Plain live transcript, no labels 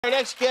Our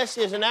next guest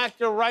is an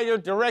actor, writer,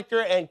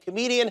 director, and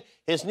comedian.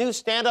 His new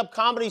stand-up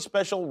comedy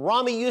special,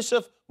 Ramy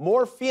Youssef,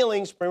 More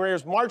Feelings,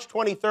 premieres March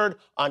 23rd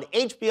on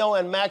HBO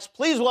and Max.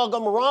 Please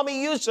welcome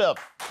Ramy Youssef.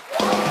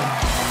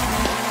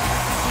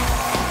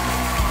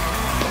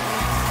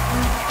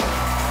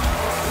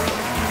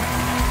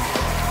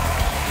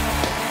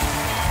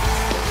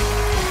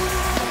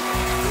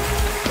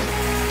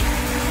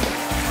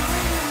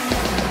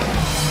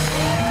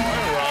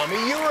 Hi,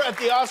 Ramy. You were at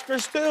the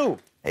Oscars, too.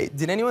 Hey,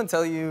 did anyone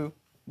tell you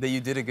that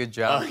you did a good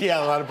job?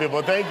 Yeah, a lot of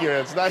people. Thank you.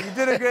 It's not. You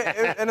did a good,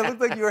 and it looked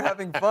like you were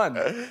having fun.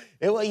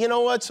 Well, you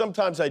know what?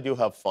 Sometimes I do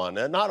have fun.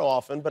 Not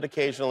often, but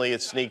occasionally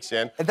it sneaks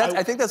in. And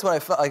I think that's what I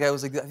felt like. I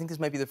was like, I think this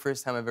might be the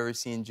first time I've ever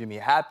seen Jimmy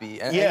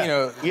happy. And, yeah, and, you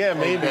know, yeah,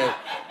 maybe.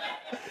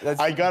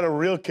 I got a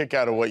real kick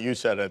out of what you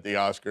said at the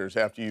Oscars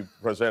after you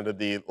presented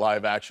the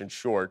live-action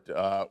short,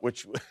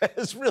 which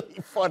is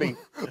really funny.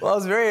 Well, I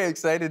was very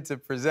excited to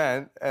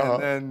present,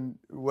 and then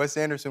Wes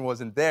Anderson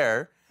wasn't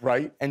there.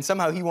 Right. And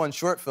somehow he won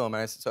short film,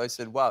 and so I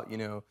said, wow, you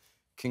know,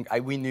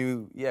 we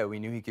knew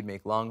he could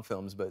make long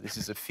films, but this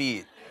is a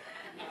feat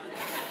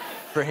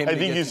for him to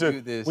get to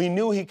do this. We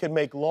knew he could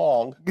make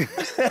long. We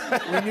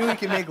knew he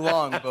could make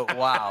long, but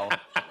wow.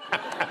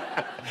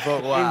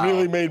 But wow. It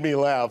really made me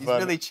laugh. He's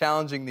really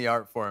challenging the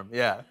art form,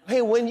 yeah.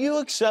 Hey, when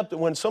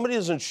somebody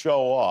doesn't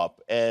show up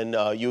and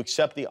you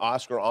accept the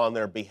Oscar on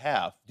their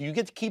behalf, do you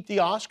get to keep the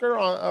Oscar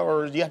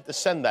or do you have to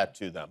send that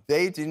to them?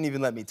 They didn't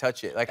even let me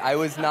touch it. Like, I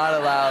was not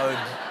allowed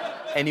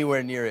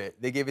anywhere near it.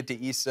 They gave it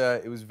to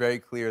Issa. It was very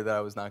clear that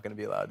I was not going to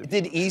be allowed to.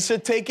 Did Issa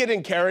take it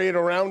and carry it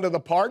around to the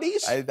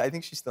parties? I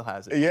think she still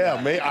has it.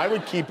 Yeah, I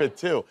would keep it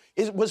too.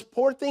 Was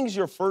Poor Things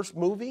your first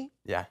movie?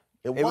 Yeah.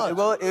 It was.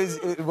 Well,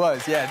 it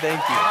was. Yeah,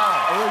 thank you.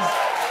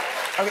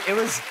 Wow.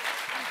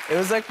 It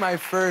was like my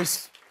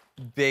first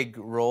big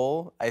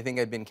role. I think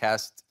I'd been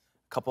cast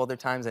a couple other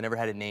times. I never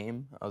had a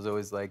name. I was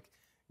always like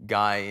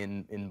guy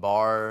in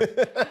bar.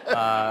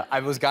 I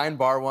was guy in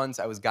bar once.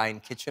 I was guy in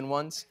kitchen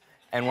once.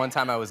 And one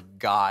time I was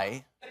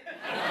guy.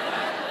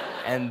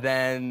 And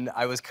then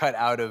I was cut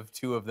out of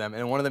two of them.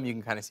 And one of them, you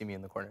can kind of see me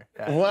in the corner.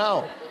 Yeah.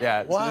 Wow.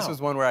 Yeah, wow. So this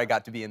was one where I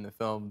got to be in the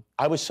film.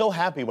 I was so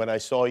happy when I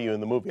saw you in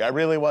the movie. I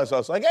really was. I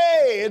was like,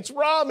 hey, it's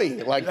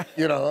Ramy. Like,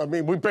 you know, I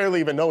mean, we barely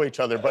even know each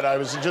other, but I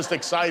was just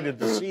excited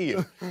to see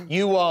you.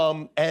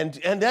 And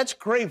that's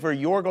great for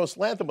Yorgos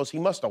Lanthimos. He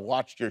must have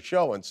watched your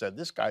show and said,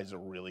 this guy's a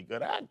really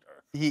good actor.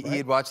 He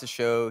had watched the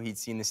show, he'd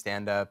seen the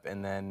stand-up,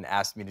 and then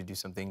asked me to do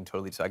something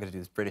totally, so I got to do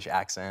this British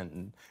accent,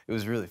 and it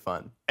was really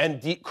fun.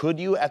 And could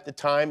you, at the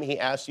time he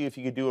asked you if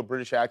you could do a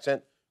British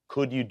accent,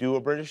 could you do a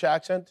British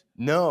accent?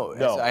 No.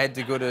 I had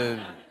to go to,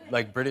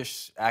 like,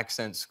 British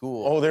accent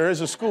school. Oh, there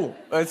is a school?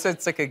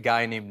 It's like a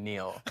guy named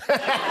Neil.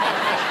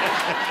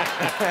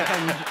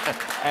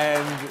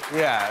 and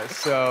yeah,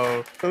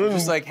 so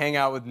just, like, hang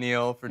out with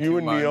Neil for 2 months. You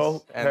and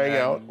Neil hang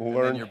out and learn.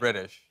 And then you're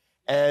British.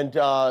 And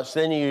so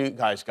then you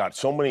guys got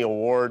so many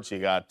awards. You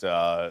got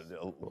a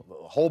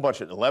whole bunch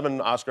of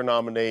 11 Oscar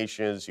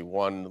nominations. You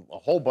won a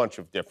whole bunch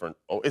of different.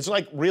 It's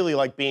like really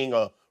like being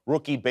a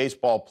rookie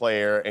baseball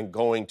player and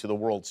going to the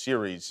World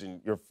Series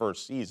in your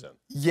first season.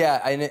 Yeah,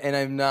 and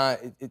I'm not.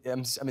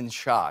 I'm in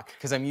shock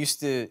because I'm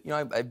used to. You know,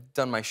 I've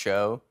done my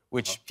show,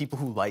 which people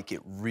who like it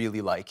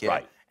really like it.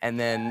 Right. And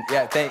then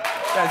that's very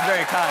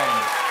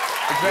kind.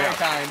 It's very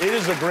kind. It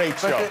is a great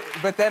show.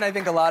 But then I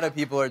think a lot of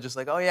people are just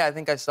like, oh, yeah, I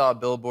think I saw a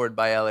billboard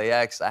by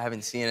LAX. I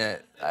haven't seen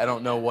it. I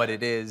don't know what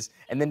it is.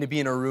 And then to be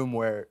in a room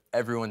where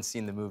everyone's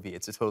seen the movie,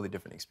 it's a totally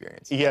different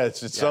experience. Yeah,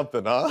 it's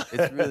something, huh?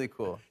 It's really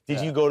cool.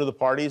 Did you go to the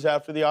parties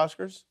after the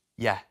Oscars?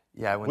 Yeah.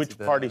 I went to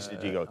the... Which parties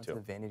did you go to?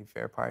 The Vanity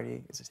Fair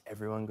party. It's just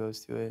everyone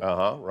goes to it.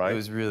 Right. It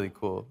was really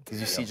cool.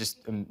 Because you see just,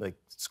 like,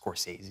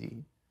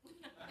 Scorsese.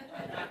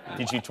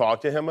 Did you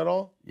talk to him at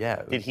all?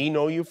 Yeah. Did he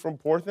know you from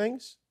Poor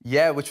Things?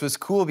 Yeah, which was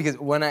cool because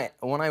when I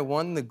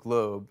won the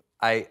Globe,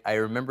 I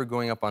remember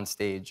going up on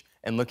stage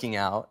and looking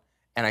out,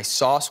 and I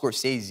saw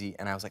Scorsese,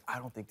 and I was like, I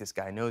don't think this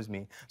guy knows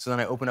me. So then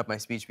I opened up my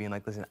speech being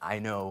like, listen, I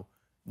know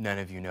none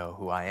of you know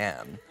who I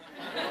am.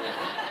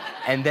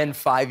 And then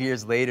 5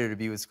 years later to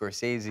be with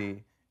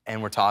Scorsese,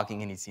 and we're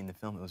talking, and he'd seen the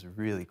film, it was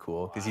really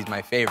cool because he's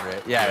my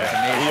favorite. Yeah, it was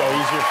amazing.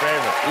 He's your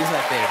favorite. He's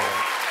my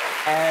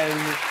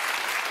favorite.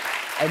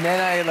 And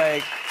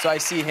then so I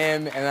see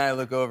him, and then I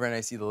look over and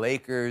I see the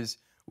Lakers,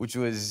 which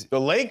was...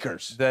 The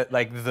Lakers? The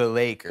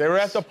Lakers. They were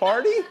at the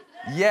party?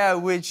 Yeah,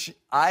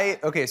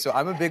 okay, so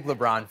I'm a big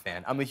LeBron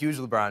fan. I'm a huge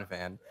LeBron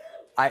fan.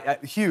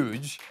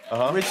 Huge,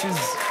 which is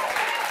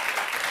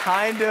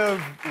kind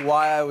of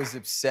why I was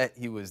upset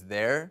he was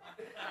there.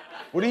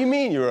 What do you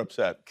mean you were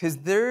upset? Because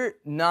they're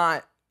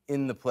not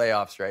in the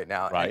playoffs right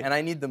now, right. And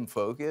I need them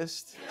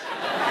focused.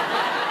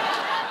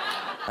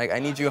 Like, I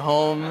need you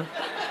home.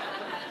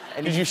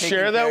 Did you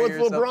share that with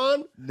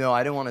LeBron? No,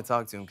 I didn't want to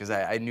talk to him because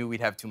I knew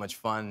we'd have too much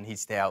fun and he'd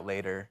stay out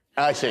later.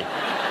 I see.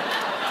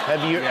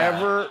 Have you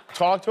ever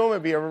talked to him?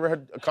 Have you ever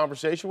had a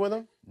conversation with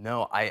him?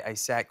 No, I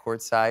sat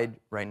courtside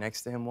right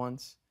next to him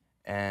once,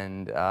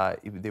 and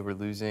they were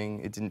losing.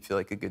 It didn't feel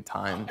like a good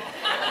time.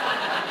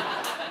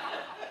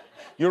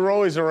 You're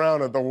always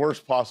around at the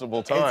worst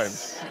possible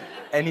times.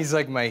 and he's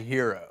like my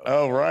hero.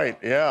 Oh, right,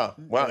 yeah.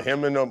 Wow,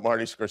 him and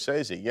Marty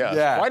Scorsese, yeah.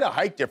 Yeah. Quite a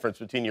height difference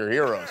between your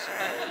heroes.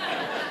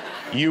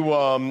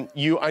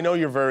 I know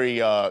you're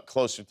very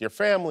close with your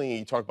family.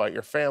 You talk about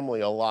your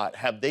family a lot.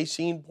 Have they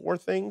seen Poor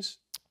Things?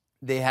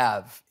 They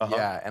have,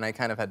 yeah, and I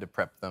kind of had to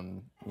prep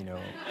them, you know.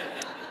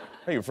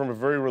 Hey, you're from a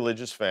very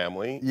religious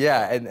family.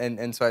 Yeah,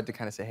 and so I had to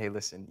kind of say, hey,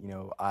 listen, you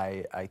know,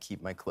 I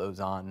keep my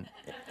clothes on.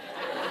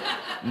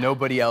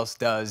 Nobody else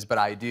does, but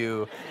I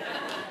do.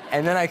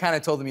 And then I kind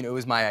of told them, you know, it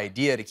was my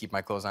idea to keep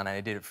my clothes on, and I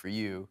did it for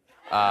you.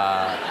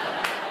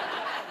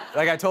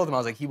 Like I told him, I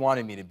was like, he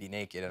wanted me to be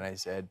naked, and I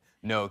said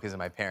no because of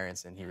my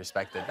parents, and he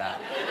respected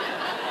that.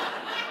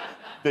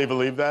 They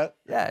believe that?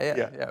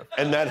 Yeah.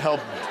 And that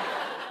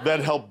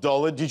helped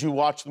dull it. Did you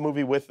watch the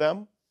movie with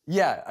them?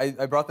 Yeah,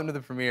 I brought them to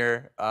the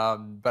premiere,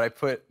 but I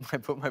put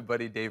my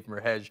buddy Dave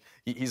Merhej,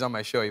 he's on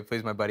my show, he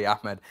plays my buddy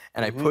Ahmed,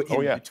 and I put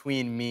him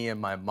between me and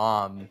my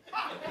mom.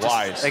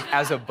 Wise. Like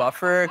as a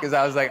buffer, because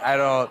I was like,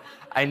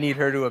 I need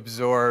her to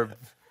absorb,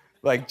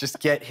 like just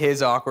get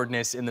his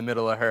awkwardness in the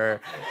middle of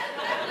her.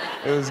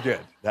 It was good.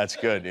 That's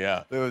good,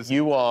 yeah. It was.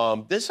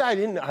 I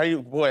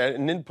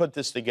didn't put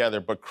this together,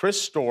 but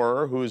Chris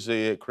Storer, who's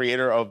the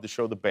creator of the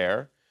show The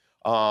Bear,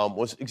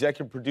 was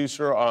executive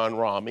producer on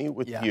Ramy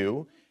with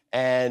you.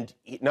 And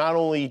not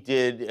only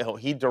did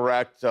he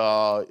direct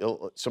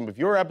some of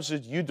your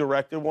episodes, you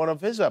directed one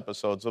of his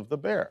episodes of The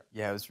Bear.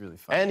 Yeah, it was really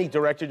fun. And he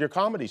directed your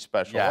comedy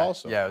special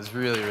also. Yeah, it was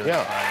really fun.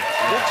 Yeah.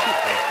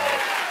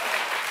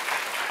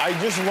 I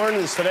just learned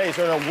this today.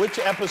 So now, which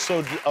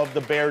episode of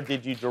The Bear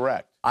did you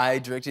direct? I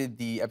directed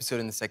the episode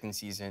in the second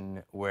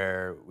season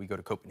where we go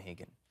to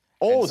Copenhagen.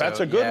 Oh, that's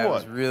a good one. It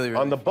was really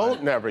on the fun. boat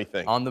and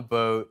everything. On the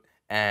boat,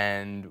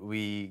 and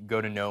we go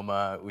to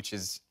Noma, which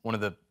is one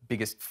of the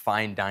biggest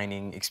fine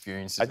dining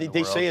experiences I think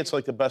they say it's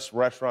like the best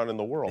restaurant in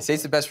the world. They say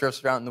it's the best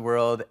restaurant in the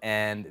world,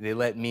 and they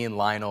let me and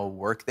Lionel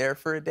work there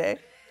for a day.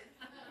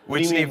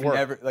 Which they've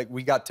never, like,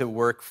 we got to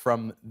work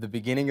from the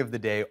beginning of the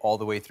day all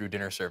the way through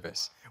dinner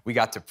service. We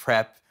got to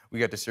prep, we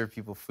got to serve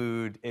people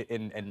food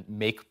and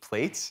make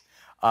plates.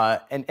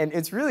 And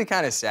it's really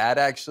kind of sad,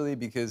 actually,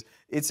 because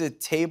it's a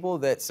table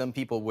that some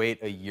people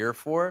wait a year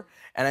for.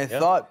 And I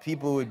thought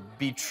people would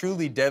be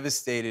truly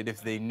devastated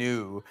if they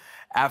knew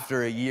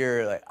after a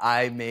year, like,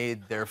 I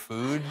made their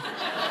food.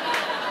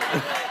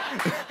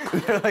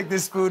 They're like,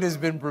 this food has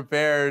been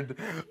prepared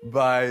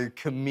by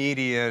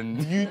comedian.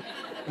 Do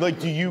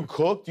you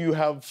cook? Do you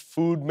have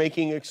food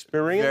making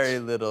experience? Very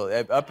little.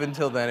 Up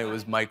until then, it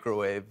was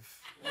microwave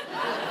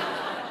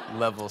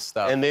level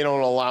stuff. And they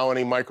don't allow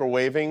any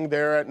microwaving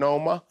there at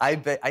Noma? I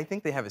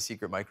think they have a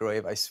secret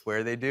microwave. I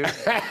swear they do.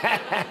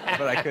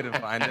 But I couldn't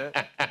find it.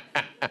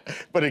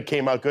 But it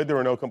came out good? There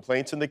were no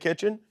complaints in the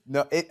kitchen?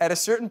 No, at a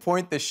certain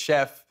point, the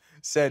chef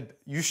said,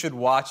 you should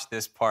watch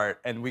this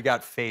part, and we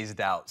got phased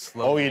out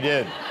slowly. Oh, you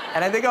did?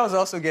 And I think I was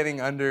also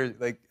getting under,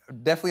 like,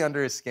 definitely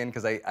under his skin,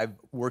 because I've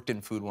worked in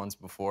food once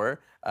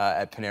before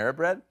at Panera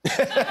Bread.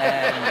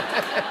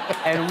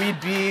 And we'd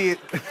be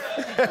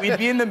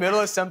in the middle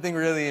of something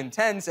really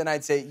intense, and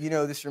I'd say, you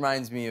know, this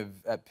reminds me of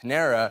at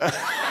Panera.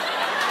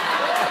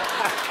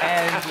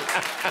 And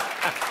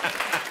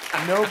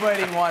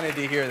nobody wanted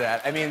to hear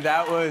that. I mean,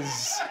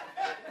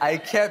 I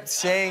kept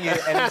saying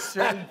it, and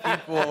certain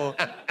people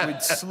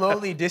would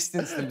slowly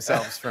distance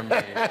themselves from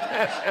me.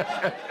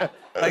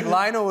 Like,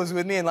 Lionel was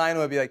with me, and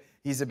Lionel would be like,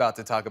 he's about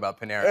to talk about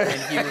Panera. And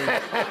he would,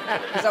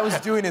 because I was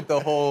doing it the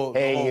whole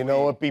you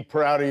know what? Be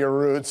proud of your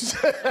roots.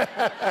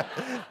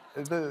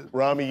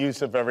 Ramy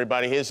Youssef,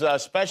 everybody. His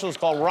special is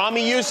called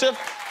Ramy Youssef,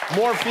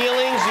 More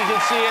Feelings. You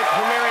can see it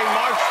premiering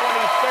March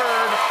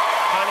 23rd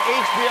on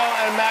HBO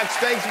and Max.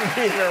 Thanks for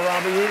being here,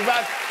 Ramy. We'll be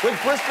back with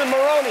Kristen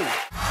Maroney.